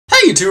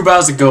YouTube,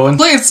 how's it going?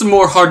 Playing some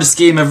more Hardest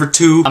Game Ever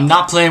 2. I'm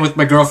not playing with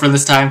my girlfriend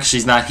this time because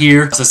she's not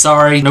here. So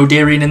sorry, no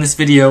dairying in this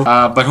video.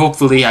 But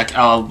hopefully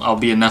I'll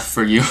be enough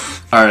for you.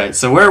 Alright,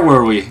 so where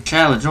were we?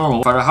 Challenge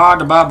normal. For the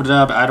hard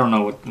I don't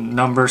know what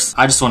numbers.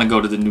 I just want to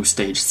go to the new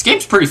stage. This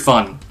game's pretty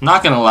fun. I'm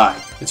not gonna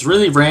lie. It's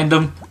really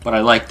random, but I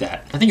like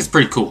that. I think it's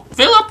pretty cool.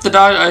 Fill up the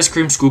dotted ice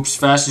cream scoops as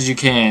fast as you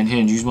can.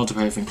 Here, use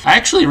multiple fingers. I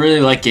actually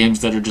really like games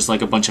that are just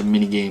like a bunch of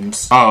mini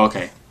games. Oh,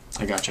 okay.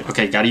 I gotcha.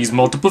 Okay, gotta use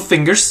multiple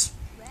fingers.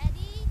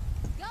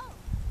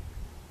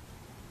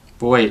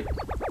 But wait.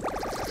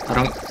 I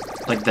don't...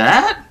 Like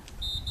that?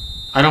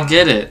 I don't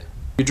get it.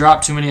 You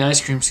drop too many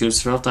ice cream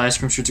scoops. Fill up the ice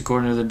cream scoops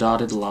according to the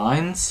dotted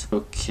lines.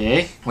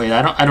 Okay. Wait,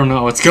 I don't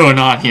know what's going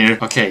on here.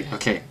 Okay.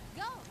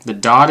 The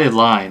dotted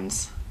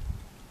lines.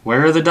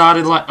 Where are the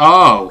dotted lines?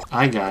 Oh,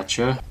 I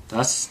gotcha.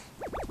 That's...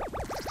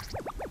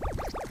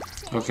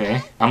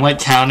 Okay. I'm like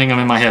counting them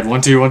in my head.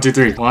 1, 2, 1, 2,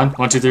 3. 1,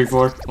 1, 2, 3,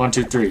 4. 1,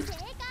 2, 3.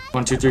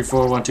 1, 2, 3,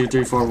 4. 1, 2,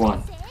 3, 4.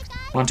 1.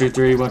 1, 2,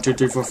 3. 1, 2,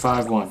 3, 4.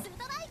 5. 1.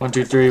 1,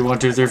 2, 3. 1,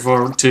 2, 3,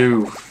 4.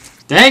 2.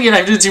 Dang it,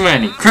 I did too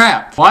many.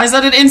 Crap. Why is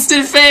that an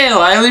instant fail?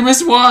 I only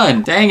missed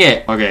one. Dang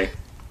it. Okay.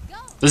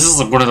 This is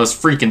like one of those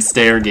freaking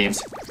stair games.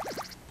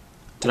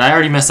 Did I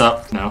already mess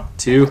up? No.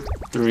 2,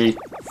 3,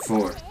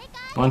 4.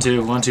 1,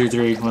 2, 1, 2,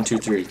 3, 1, 2,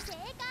 3.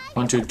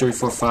 1, 2, 3,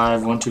 4,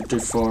 5, 1, 2, 3,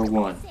 4,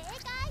 1.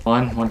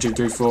 1, 1, 2,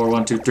 3, 4,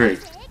 1, 2, 3.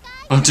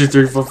 1, 2,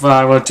 3, 4,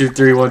 5, 1, 2,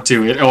 3, 1,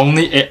 2.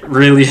 It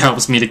really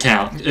helps me to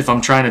count. If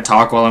I'm trying to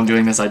talk while I'm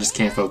doing this, I just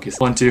can't focus.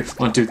 1, 2,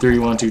 1, 2, 3,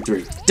 1, 2,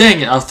 3.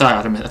 Dang it, I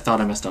thought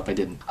I messed up, I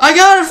didn't. I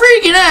got a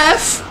freaking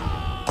F!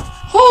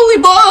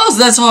 Holy balls,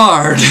 that's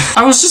hard.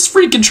 I was just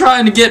freaking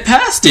trying to get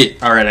past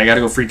it. Alright, I gotta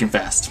go freaking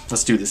fast.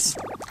 Let's do this.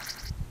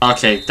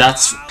 Okay,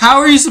 that's... How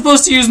are you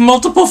supposed to use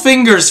multiple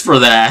fingers for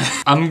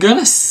that? I'm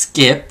gonna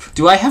skip.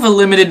 Do I have a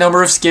limited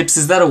number of skips?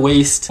 Is that a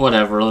waste?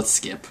 Whatever, let's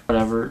skip.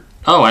 Whatever.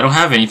 Oh, I don't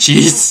have any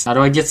cheats. How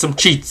do I get some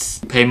cheats?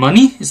 Pay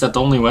money? Is that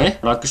the only way?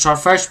 Like a sharp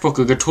Facebook,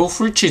 you get 2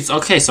 free cheats.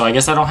 Okay, so I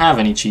guess I don't have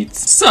any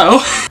cheats.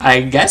 So, I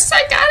guess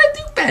I gotta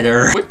do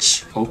better.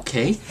 Which,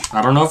 okay.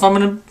 I don't know if I'm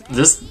gonna...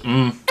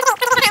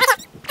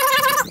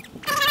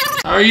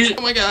 How are you?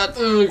 Oh my god.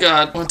 Oh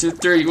god. 1, 2,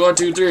 3. 1,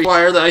 2, 3.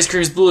 Why are the ice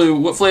creams blue?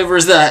 What flavor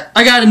is that?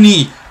 I got an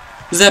E.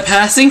 Is that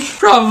passing?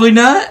 Probably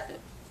not.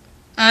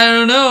 I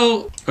don't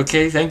know.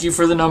 Okay, thank you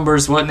for the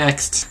numbers. What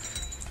next?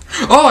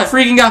 Oh, I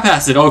freaking got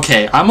past it.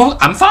 Okay,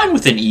 I'm fine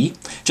with an E.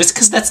 Just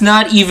because that's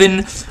not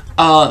even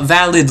a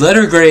valid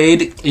letter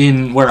grade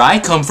in where I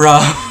come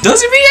from.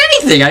 Doesn't mean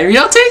anything. I mean,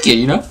 I'll take it,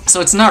 you know? So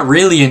it's not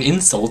really an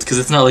insult, because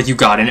it's not like you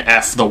got an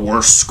F, the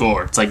worst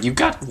score. It's like you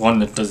got one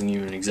that doesn't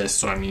even exist,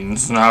 so I mean,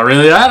 it's not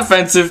really that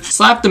offensive.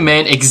 Slap the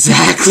man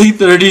exactly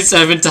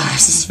 37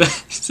 times as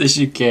fast as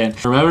you can.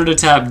 Remember to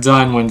tap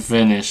done when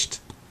finished.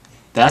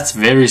 That's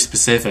very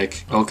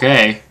specific.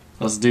 Okay,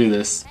 let's do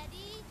this.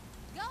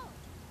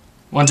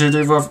 1, 2,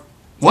 3, 4.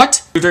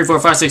 What? 2, 3, 4,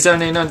 5, 6,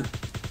 7, 8, 9.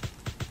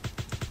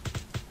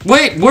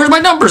 Wait, where'd my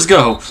numbers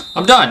go?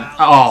 I'm done.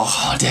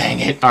 Oh,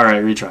 dang it.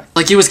 Alright, retry.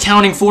 Like, it was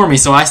counting for me,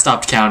 so I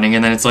stopped counting,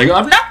 and then it's like,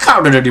 I'm not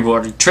counting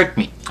anymore. It tricked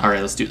me.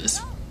 Alright, let's do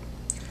this.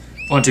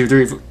 1, 2,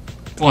 3, 4.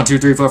 1, 2,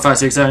 3, 4, 5,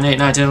 6, 7, 8,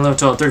 9, 10, 11,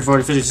 12, 13,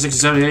 14, 15, 16,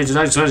 17, 18,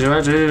 19, 20,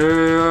 21,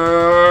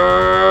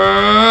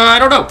 I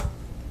don't know.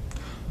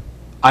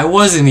 I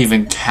wasn't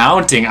even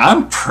counting.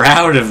 I'm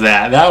proud of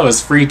that. That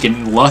was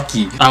freaking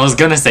lucky. I was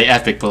gonna say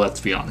epic, but let's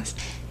be honest.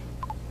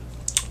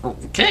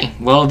 Okay,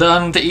 well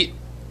done. Are you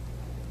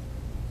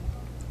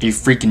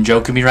freaking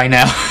joking me right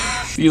now?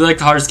 You like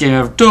the hardest game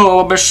ever?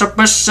 What's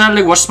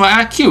my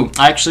IQ?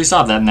 I actually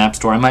saw that in the App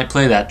Store. I might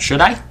play that.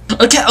 Should I?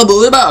 A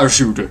cowboy bar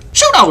shooter.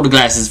 Shoot out with the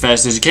glasses as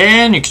fast as you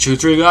can. You can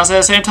shoot 3 glasses at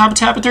the same time and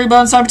tap 3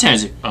 buttons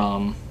simultaneously.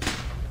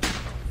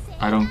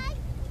 I don't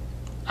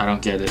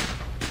get it.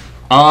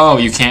 Oh,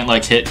 you can't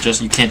like you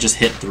can't just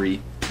hit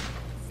 3.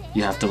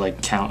 You have to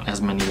like count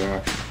as many there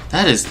are.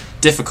 That is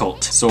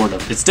difficult, sort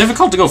of. It's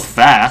difficult to go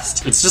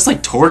fast. It's just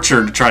like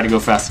torture to try to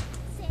go fast.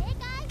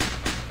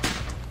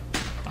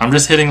 I'm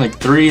just hitting like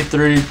 3,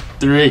 3,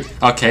 3.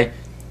 Okay.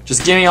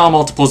 Just give me all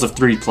multiples of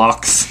 3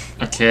 blocks.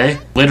 Okay.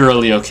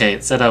 Literally okay.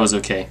 It said I was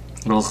okay.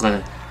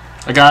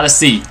 I got a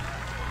C.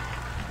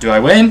 Do I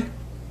win?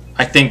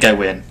 I think I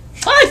win.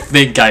 I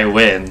think I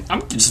win.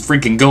 I'm just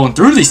freaking going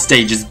through these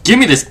stages. Give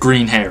me this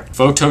green hair.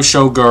 Photo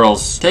show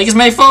girls. Take as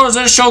many photos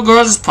as show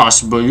girls as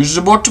possible. Use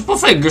the multiple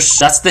fingers.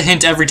 That's the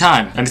hint every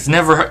time. And it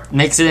never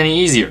makes it any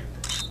easier.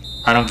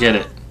 I don't get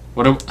it.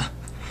 What do...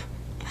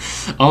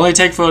 Only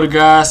take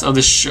photographs of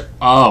the show...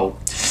 Oh.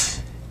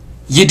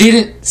 You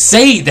didn't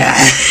say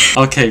that.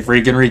 Okay,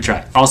 freaking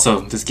retry.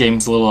 Also, this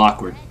game's a little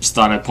awkward. Just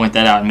thought I'd point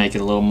that out and make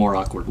it a little more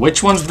awkward.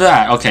 Which one's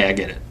that? Okay, I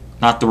get it.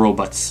 Not the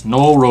robots.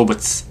 No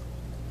robots.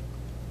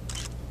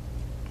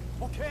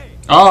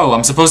 Oh,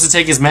 I'm supposed to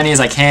take as many as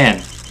I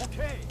can.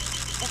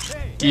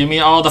 Give me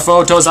all the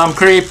photos. I'm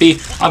creepy.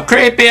 I'm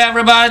creepy,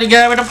 everybody.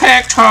 Give me the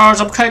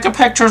pictures. I'm taking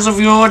pictures of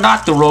you,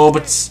 not the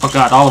robots. Oh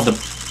god, all of them.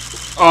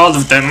 All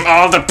of them.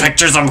 All the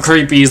pictures. I'm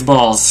creepy as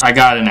balls. I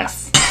got an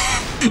F.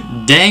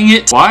 Dang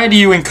it. Why do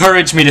you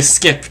encourage me to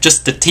skip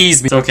just to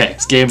tease me? It's okay.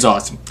 This game's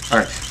awesome.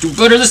 Alright, do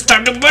better this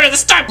time, do better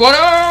this time! What?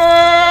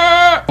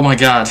 Oh my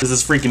god, this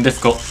is freaking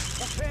difficult.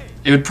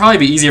 It would probably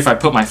be easier if I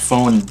put my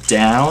phone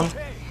down,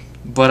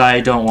 but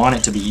I don't want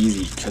it to be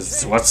easy,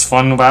 because what's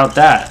fun about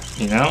that,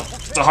 you know?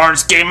 It's the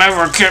hardest game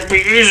ever, it can't be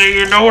easy,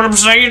 you know what I'm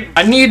saying?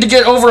 I need to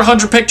get over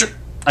 100 pictures.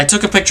 I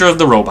took a picture of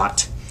the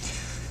robot.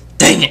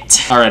 Dang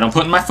it! Alright, I'm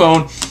putting my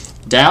phone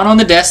down on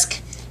the desk,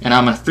 and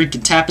I'm gonna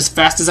freaking tap as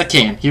fast as I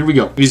can. Here we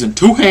go. I'm using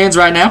 2 hands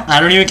right now. I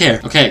don't even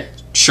care. Okay,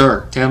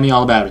 sure. Tell me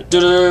all about it.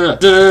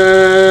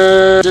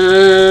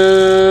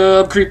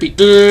 I'm creepy.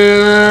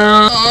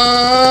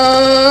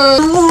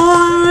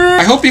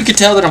 I hope you can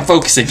tell that I'm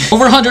focusing.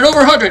 Over 100, over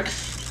 100!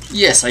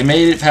 Yes, I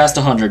made it past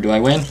 100. Do I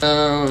win?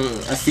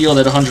 I feel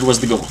that 100 was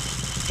the goal.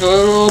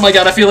 Oh my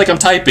god, I feel like I'm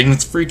typing.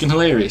 It's freaking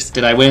hilarious.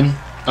 Did I win?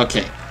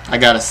 Okay, I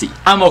got a C.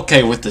 I'm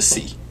okay with the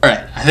C.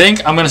 Alright, I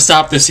think I'm gonna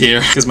stop this here,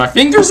 because my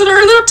fingers are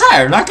a little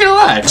tired, not gonna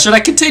lie. Should I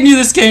continue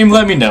this game?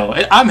 Let me know.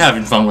 I'm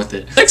having fun with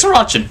it. Thanks for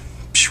watching.